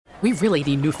We really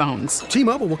need new phones.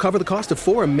 T-Mobile will cover the cost of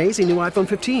 4 amazing new iPhone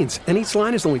 15s, and each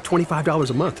line is only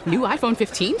 $25 a month. New iPhone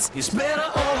 15s? It's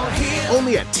better over here.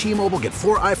 Only at T-Mobile, get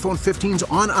 4 iPhone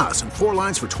 15s on us and 4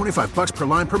 lines for $25 per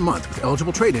line per month with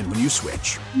eligible trade-in when you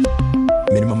switch.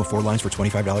 Minimum of 4 lines for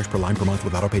 $25 per line per month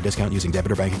with autopay discount using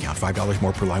debit or bank account. $5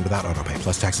 more per line without autopay,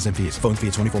 plus taxes and fees. Phone fee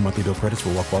at 24 monthly bill credits for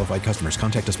well-qualified customers.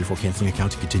 Contact us before canceling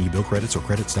account to continue bill credits or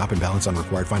credit stop and balance on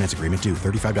required finance agreement due.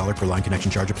 $35 per line connection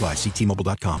charge applies. See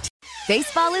T-Mobile.com.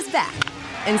 Baseball is back,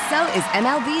 and so is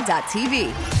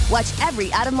MLB.tv. Watch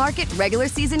every out-of-market regular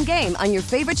season game on your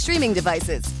favorite streaming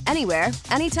devices. Anywhere,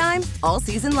 anytime, all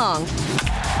season long.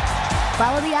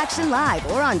 Follow the action live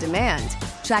or on demand.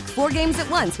 Track 4 games at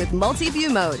once with multi-view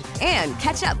mode and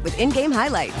catch up with in-game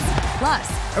highlights.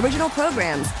 Plus, original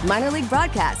programs, minor league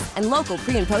broadcasts, and local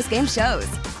pre- and post-game shows.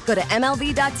 Go to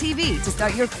MLB.tv to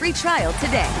start your free trial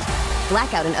today.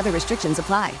 Blackout and other restrictions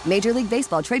apply. Major League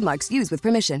Baseball trademarks used with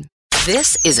permission.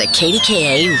 This is a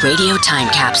KDKA radio time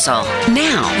capsule.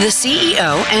 Now, the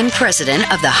CEO and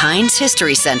president of the Heinz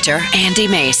History Center, Andy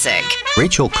Masek.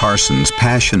 Rachel Carson's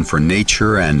passion for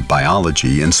nature and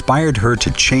biology inspired her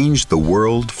to change the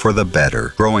world for the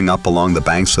better. Growing up along the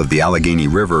banks of the Allegheny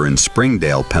River in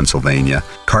Springdale, Pennsylvania,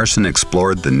 Carson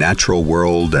explored the natural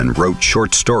world and wrote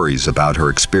short stories about her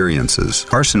experiences.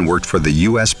 Carson worked for the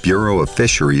U.S. Bureau of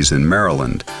Fisheries in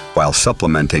Maryland, while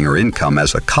supplementing her income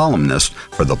as a columnist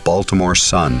for the Baltimore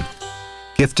Sun.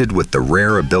 Gifted with the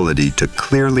rare ability to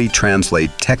clearly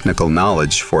translate technical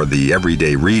knowledge for the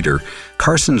everyday reader,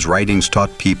 Carson's writings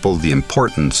taught people the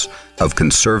importance of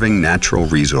conserving natural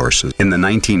resources. In the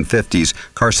 1950s,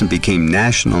 Carson became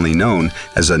nationally known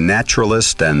as a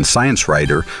naturalist and science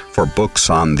writer for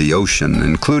books on the ocean,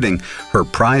 including her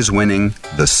prize-winning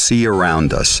The Sea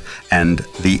Around Us and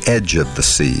The Edge of the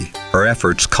Sea. Her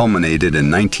efforts culminated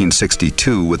in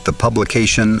 1962 with the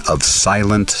publication of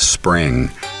Silent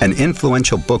Spring, an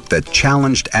influential book that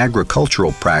challenged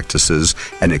agricultural practices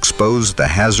and exposed the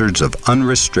hazards of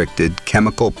unrestricted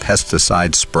chemical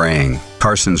pesticide spraying.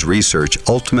 Carson's research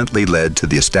ultimately led to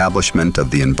the establishment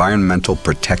of the Environmental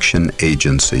Protection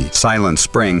Agency. Silent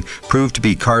Spring proved to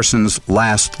be Carson's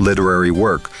last literary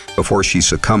work before she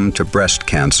succumbed to breast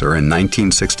cancer in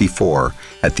 1964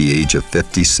 at the age of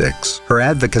 56. Her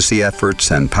advocacy efforts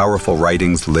and powerful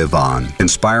writings live on,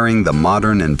 inspiring the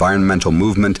modern environmental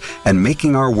movement and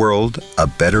making our world a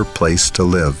better place to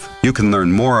live. You can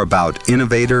learn more about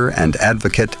innovator and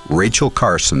advocate Rachel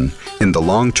Carson in the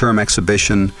long-term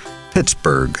exhibition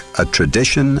Pittsburgh, A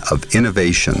Tradition of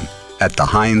Innovation at the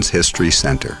Heinz History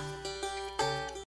Center.